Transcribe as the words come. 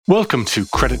Welcome to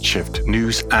Credit Shift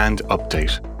News and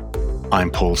Update. I'm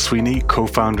Paul Sweeney,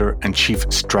 co-founder and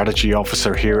chief strategy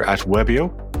officer here at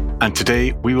Webio, and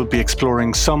today we will be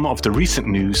exploring some of the recent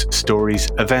news, stories,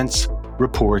 events,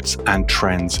 reports, and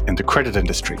trends in the credit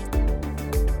industry.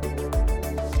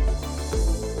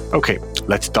 Okay,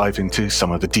 let's dive into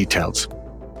some of the details.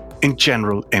 In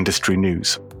general industry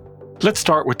news, let's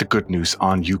start with the good news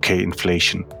on UK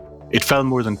inflation. It fell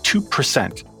more than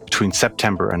 2% between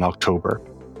September and October.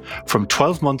 From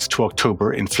 12 months to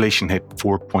October, inflation hit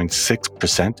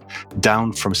 4.6%,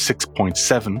 down from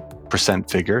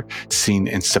 6.7% figure seen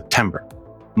in September.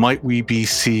 Might we be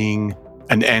seeing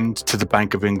an end to the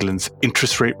Bank of England's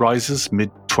interest rate rises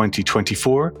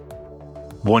mid-2024?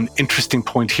 One interesting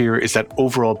point here is that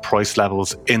overall price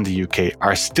levels in the UK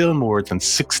are still more than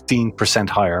 16%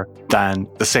 higher than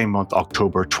the same month,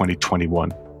 October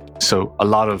 2021. So a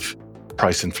lot of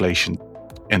price inflation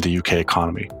in the UK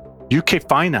economy. UK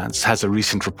Finance has a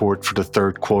recent report for the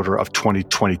third quarter of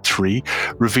 2023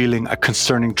 revealing a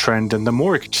concerning trend in the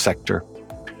mortgage sector.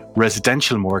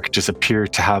 Residential mortgages appear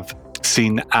to have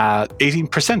seen an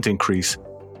 18% increase,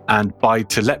 and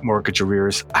buy-to-let mortgage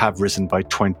arrears have risen by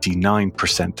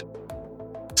 29%.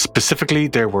 Specifically,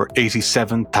 there were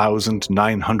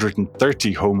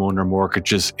 87,930 homeowner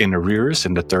mortgages in arrears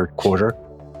in the third quarter,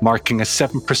 marking a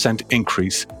 7%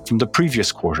 increase from the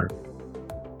previous quarter.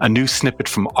 A new snippet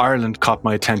from Ireland caught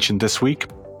my attention this week.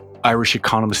 Irish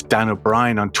economist Dan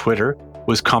O'Brien on Twitter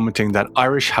was commenting that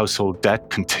Irish household debt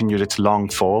continued its long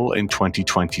fall in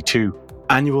 2022.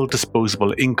 Annual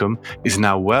disposable income is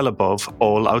now well above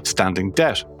all outstanding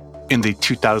debt. In the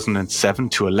 2007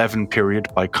 to 11 period,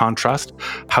 by contrast,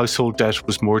 household debt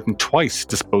was more than twice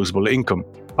disposable income.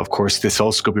 Of course, this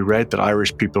also could be read that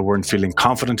Irish people weren't feeling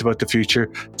confident about the future,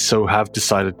 so have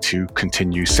decided to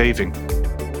continue saving.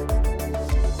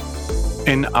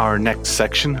 In our next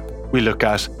section, we look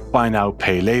at Buy Now,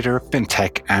 Pay Later,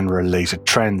 FinTech and related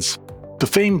trends. The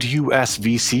famed US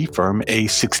VC firm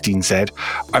A16Z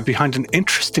are behind an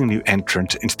interesting new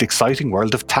entrant into the exciting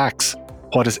world of tax.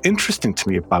 What is interesting to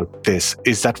me about this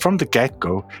is that from the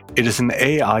get-go, it is an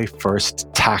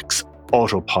AI-first tax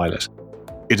autopilot.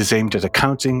 It is aimed at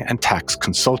accounting and tax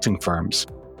consulting firms.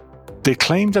 They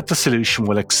claim that the solution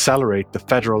will accelerate the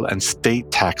federal and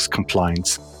state tax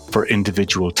compliance for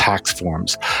individual tax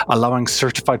forms, allowing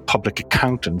certified public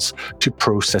accountants to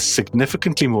process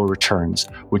significantly more returns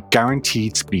with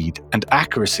guaranteed speed and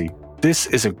accuracy. This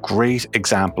is a great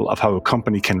example of how a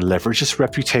company can leverage its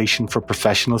reputation for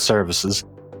professional services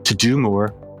to do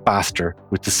more faster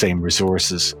with the same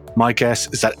resources. My guess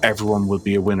is that everyone will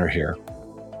be a winner here.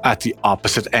 At the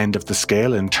opposite end of the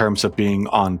scale in terms of being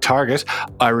on target,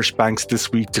 Irish banks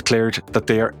this week declared that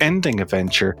they are ending a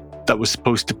venture that was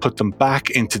supposed to put them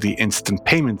back into the instant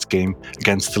payments game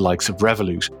against the likes of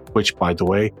Revolut, which, by the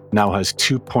way, now has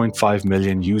 2.5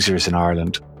 million users in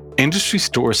Ireland. Industry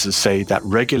sources say that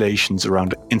regulations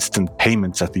around instant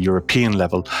payments at the European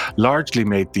level largely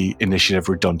made the initiative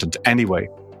redundant anyway.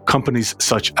 Companies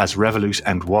such as Revolut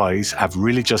and Wise have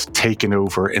really just taken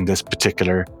over in this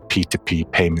particular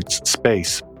P2P payments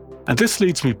space. And this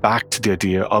leads me back to the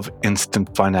idea of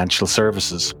instant financial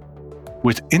services.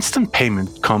 With instant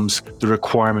payment comes the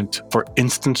requirement for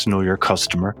instant know your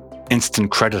customer,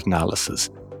 instant credit analysis,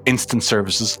 instant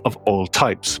services of all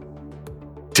types.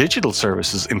 Digital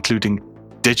services, including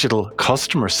digital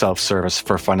customer self-service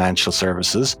for financial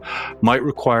services, might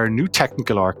require new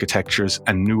technical architectures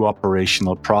and new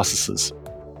operational processes.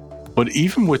 But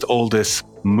even with all this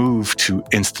move to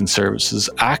instant services,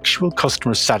 actual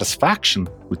customer satisfaction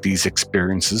with these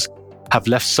experiences have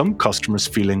left some customers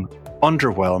feeling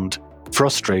underwhelmed,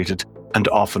 frustrated, and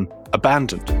often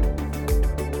abandoned.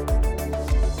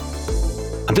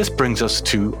 And this brings us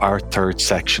to our third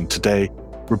section today,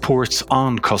 reports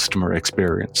on customer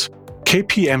experience.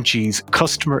 KPMG's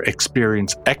Customer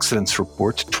Experience Excellence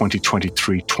Report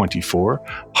 2023-24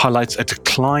 highlights a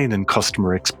decline in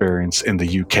customer experience in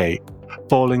the UK,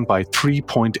 falling by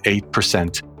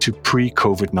 3.8% to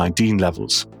pre-COVID-19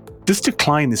 levels. This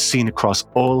decline is seen across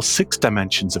all 6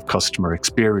 dimensions of customer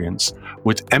experience,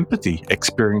 with empathy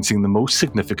experiencing the most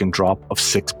significant drop of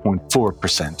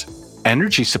 6.4%.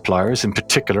 Energy suppliers in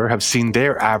particular have seen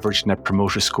their average net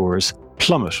promoter scores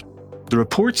plummet. The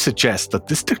report suggests that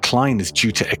this decline is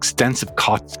due to extensive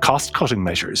cost-cutting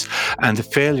measures and the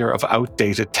failure of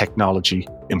outdated technology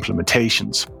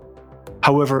implementations.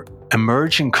 However,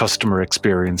 emerging customer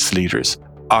experience leaders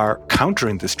are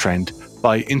countering this trend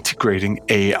by integrating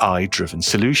AI-driven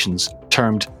solutions,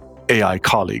 termed AI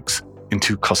colleagues,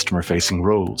 into customer-facing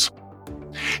roles.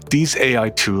 These AI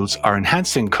tools are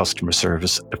enhancing customer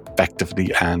service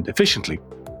effectively and efficiently.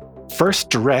 First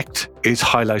Direct is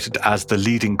highlighted as the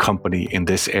leading company in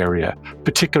this area,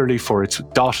 particularly for its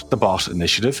Dot the Bot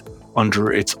initiative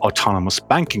under its autonomous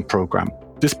banking program.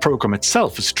 This program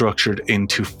itself is structured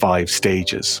into 5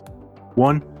 stages.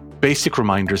 1. Basic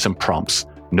reminders and prompts,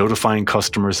 notifying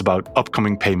customers about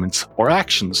upcoming payments or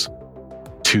actions.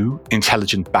 2.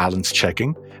 Intelligent balance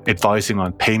checking, advising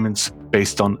on payments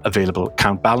based on available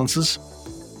account balances.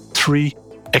 3.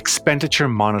 Expenditure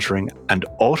monitoring and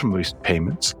automated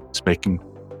payments,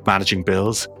 managing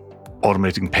bills,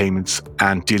 automating payments,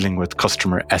 and dealing with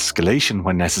customer escalation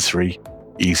when necessary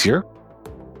easier.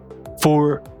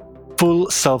 4.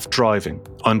 Full self-driving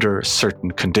under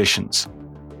certain conditions,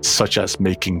 such as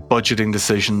making budgeting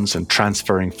decisions and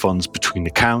transferring funds between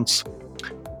accounts.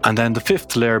 And then the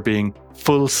 5th layer being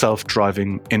full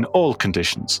self-driving in all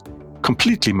conditions,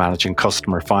 completely managing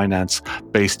customer finance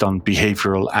based on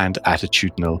behavioral and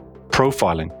attitudinal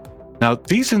profiling. Now,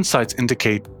 these insights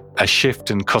indicate a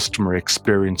shift in customer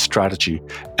experience strategy,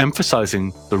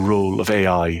 emphasizing the role of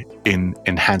AI in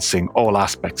enhancing all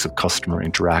aspects of customer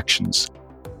interactions.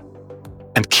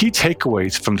 And key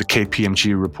takeaways from the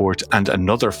KPMG report and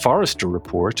another Forrester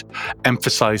report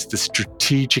emphasize the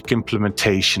strategic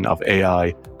implementation of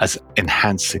AI as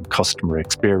enhancing customer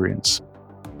experience.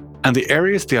 And the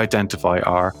areas they identify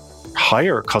are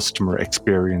higher customer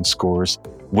experience scores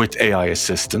with AI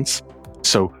assistance.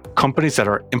 So companies that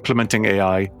are implementing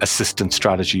AI assistant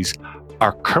strategies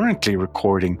are currently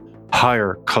recording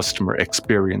higher customer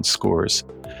experience scores.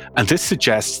 And this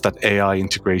suggests that AI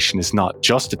integration is not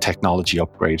just a technology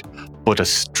upgrade, but a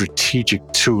strategic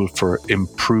tool for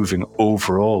improving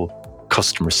overall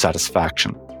customer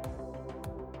satisfaction.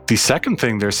 The second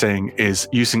thing they're saying is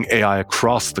using AI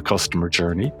across the customer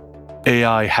journey.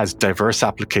 AI has diverse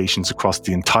applications across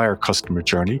the entire customer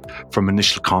journey, from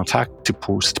initial contact to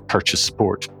post-purchase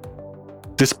support.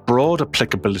 This broad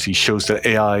applicability shows that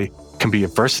AI can be a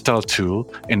versatile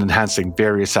tool in enhancing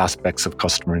various aspects of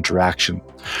customer interaction.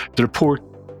 The report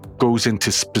goes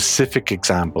into specific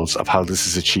examples of how this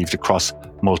is achieved across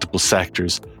multiple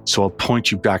sectors, so I'll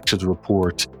point you back to the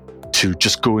report to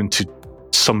just go into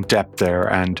some depth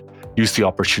there and use the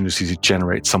opportunity to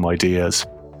generate some ideas.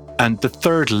 And the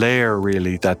third layer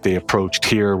really that they approached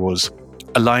here was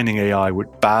aligning AI with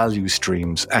value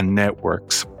streams and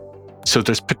networks. So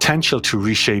there's potential to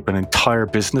reshape an entire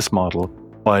business model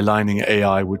by aligning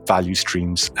AI with value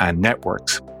streams and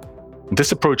networks. And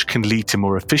this approach can lead to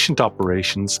more efficient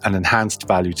operations and enhanced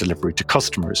value delivery to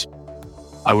customers.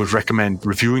 I would recommend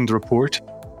reviewing the report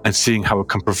and seeing how it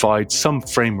can provide some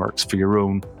frameworks for your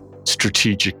own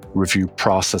strategic review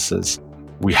processes.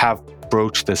 We have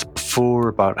broached this before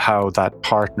about how that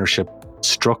partnership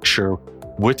structure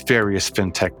with various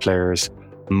fintech players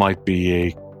might be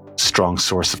a strong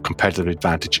source of competitive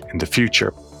advantage in the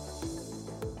future.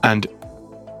 And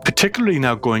particularly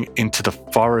now going into the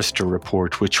Forrester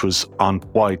report, which was on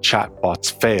why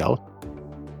chatbots fail,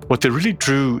 what they really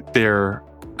drew their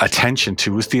attention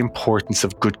to was the importance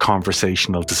of good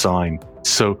conversational design.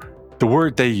 So the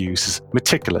word they use is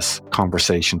meticulous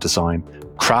conversation design,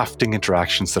 crafting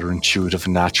interactions that are intuitive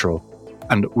and natural.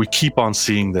 And we keep on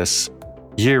seeing this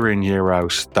year in, year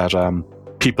out, that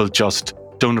people just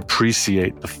don't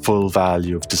appreciate the full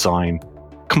value of design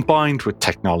combined with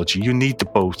technology. You need the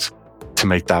both to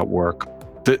make that work.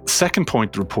 The second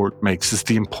point the report makes is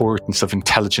the importance of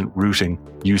intelligent routing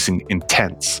using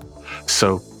intents.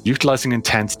 So utilizing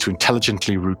intents to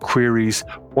intelligently route queries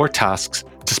or tasks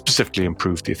to specifically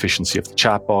improve the efficiency of the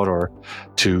chatbot, or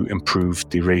to improve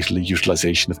the rate of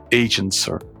utilization of agents,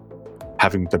 or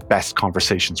having the best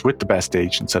conversations with the best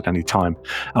agents at any time.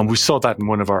 And we saw that in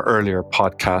one of our earlier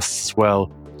podcasts as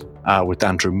well, with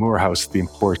Andrew Moorhouse, the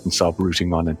importance of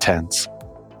routing on intents.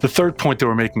 The third point they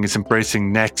were making is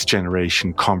embracing next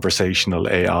generation conversational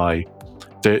AI.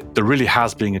 There really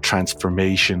has been a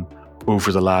transformation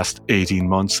over the last 18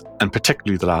 months, and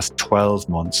particularly the last 12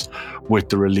 months, with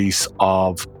the release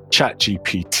of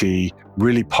ChatGPT,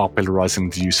 really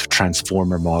popularizing the use of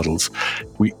transformer models.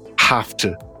 We have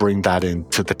to bring that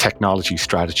into the technology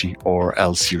strategy, or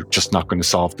else you're just not going to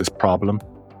solve this problem.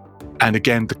 And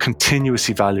again, the continuous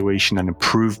evaluation and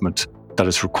improvement that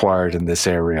is required in this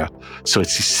area. So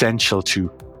it's essential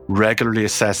to regularly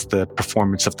assess the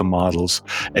performance of the models,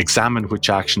 examine which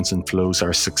actions and flows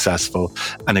are successful,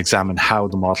 and examine how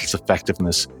the model's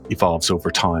effectiveness evolves over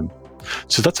time.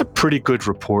 So that's a pretty good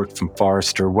report from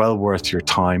Forrester, well worth your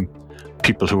time.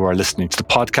 People who are listening to the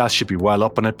podcast should be well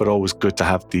up on it, but always good to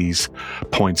have these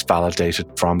points validated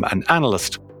from an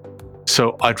analyst.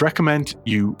 So I'd recommend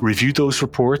you review those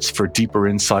reports for deeper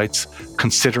insights.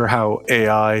 Consider how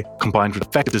AI combined with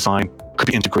effective design could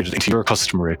be integrated into your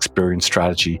customer experience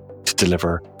strategy to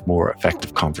deliver more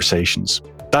effective conversations.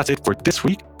 That's it for this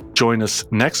week. Join us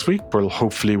next week, where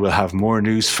hopefully we'll have more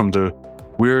news from the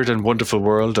weird and wonderful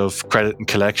world of credit and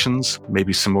collections,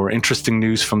 maybe some more interesting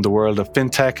news from the world of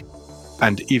fintech,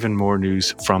 and even more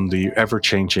news from the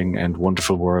ever-changing and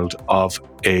wonderful world of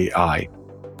AI.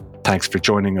 Thanks for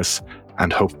joining us,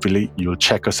 and hopefully you'll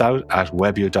check us out at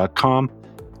webio.com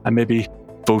and maybe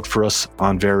vote for us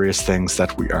on various things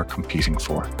that we are competing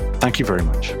for. Thank you very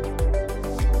much.